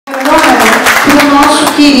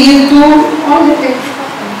querido... Olha,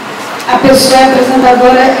 a pessoa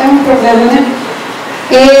apresentadora é um problema, né?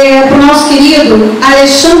 Para o nosso querido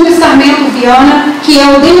Alexandre Sarmento Viana, que é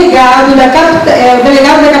o delegado da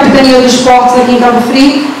Capitania dos Portos aqui em Cabo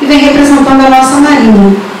Frio e vem representando a nossa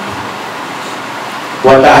Marinha.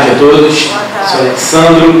 Boa tarde a todos. Sou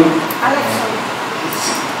Alexandro.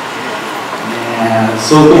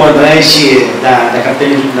 Sou comandante da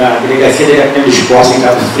Delegacia da Capitania dos Portos em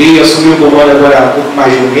Cabo Frio. Assumi o comando agora há pouco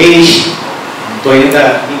mais de um mês. Estou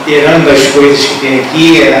ainda inteirando as coisas que tem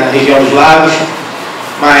aqui na região dos lagos.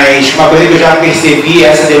 Mas uma coisa que eu já percebi é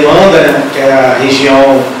essa demanda, né, que a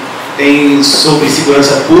região tem sobre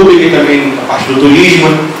segurança pública e também a parte do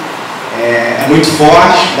turismo. É muito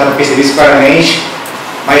forte, dá para perceber isso claramente.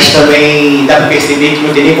 Mas também dá para perceber que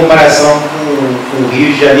não tem nem comparação com o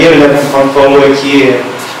Rio de Janeiro, né? Como falou aqui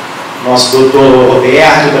nosso doutor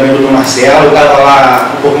Roberto, também o doutor Marcelo, estava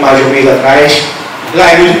lá um pouco mais de um mês atrás.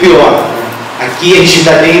 Lá é muito pior. Aqui a gente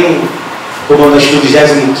ainda tem um comandante do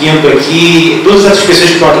 25º aqui, todas as pessoas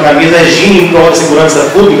que estão aqui na mesa agindo em prol da segurança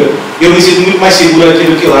pública, eu me sinto muito mais seguro aqui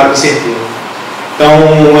do que lá, com certeza. Então,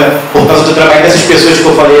 por causa do trabalho dessas pessoas que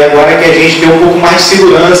eu falei agora, que a gente tem um pouco mais de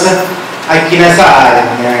segurança aqui nessa área,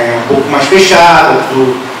 né? Um pouco mais fechado,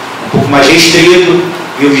 um pouco mais restrito,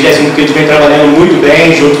 e o 25º vem trabalhando muito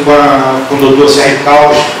bem, junto com o doutor Sérgio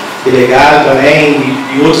Calves, delegado também,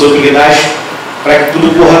 e outras autoridades, para que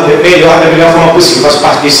tudo corra melhor, da melhor forma possível. Eu faço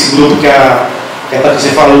parte desse grupo que a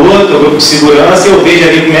Patrícia falou, do grupo de segurança, e eu vejo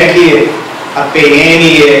ali como é que a PM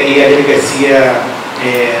e a delegacia,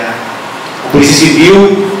 a Polícia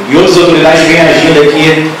Civil e outras autoridades vêm agindo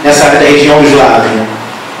aqui nessa área da região dos lagos, né?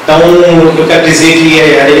 Então, eu quero dizer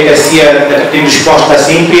que a delegacia da Capitania dos Portos está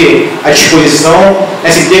sempre à disposição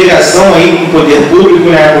nessa integração aí com o poder público,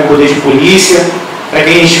 né, com o poder de polícia, para que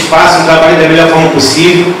a gente faça um trabalho da melhor forma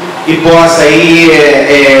possível e possa aí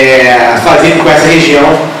fazer com que essa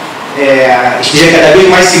região esteja cada vez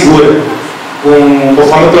mais segura,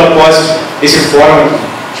 conforme o propósito desse fórum.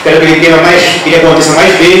 Espero que ele aconteça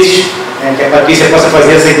mais vezes, né, que a Patrícia possa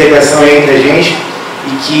fazer essa integração aí entre a gente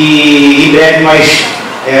e que em breve nós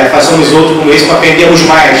façamos outro como esse para aprendermos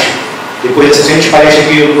mais. Depois dessa excelente palestra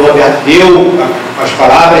que o Roberto deu, as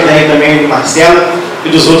palavras, né, e também do Marcelo e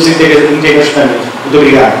dos outros integrantes também. Muito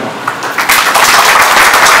obrigado.